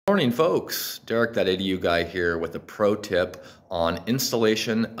Morning folks, Derek, that ADU guy here with a pro tip on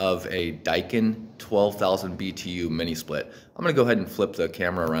installation of a Daikin 12,000 BTU mini split. I'm going to go ahead and flip the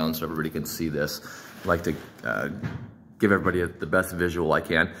camera around so everybody can see this. I'd like to give everybody the best visual I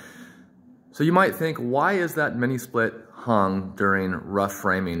can. So you might think, why is that mini split hung during rough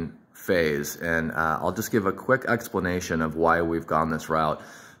framing phase? And I'll just give a quick explanation of why we've gone this route.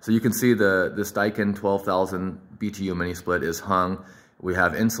 So you can see this Daikin 12,000 BTU mini split is hung. We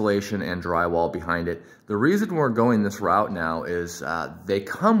have insulation and drywall behind it. The reason we're going this route now is they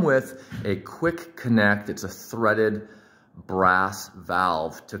come with a quick connect. It's a threaded brass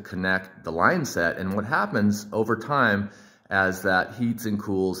valve to connect the line set. And what happens over time as that heats and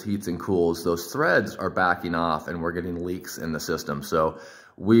cools, those threads are backing off and we're getting leaks in the system. So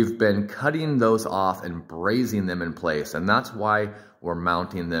we've been cutting those off and brazing them in place. And that's why we're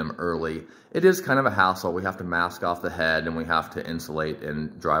mounting them early. It is kind of a hassle. We have to mask off the head and we have to insulate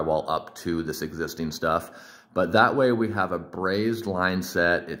and drywall up to this existing stuff. But that way we have a brazed line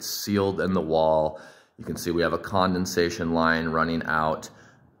set. It's sealed in the wall. You can see we have a condensation line running out.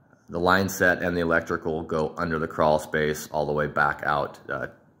 The line set and the electrical go under the crawl space all the way back out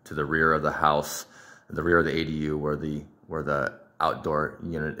to the rear of the house, the rear of the ADU where the outdoor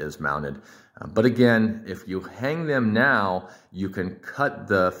unit is mounted. But again, if you hang them now, you can cut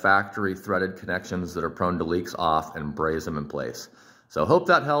the factory threaded connections that are prone to leaks off and braze them in place. So hope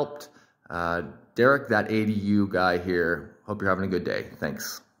that helped. Derek, that ADU guy here, hope you're having a good day.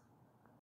 Thanks.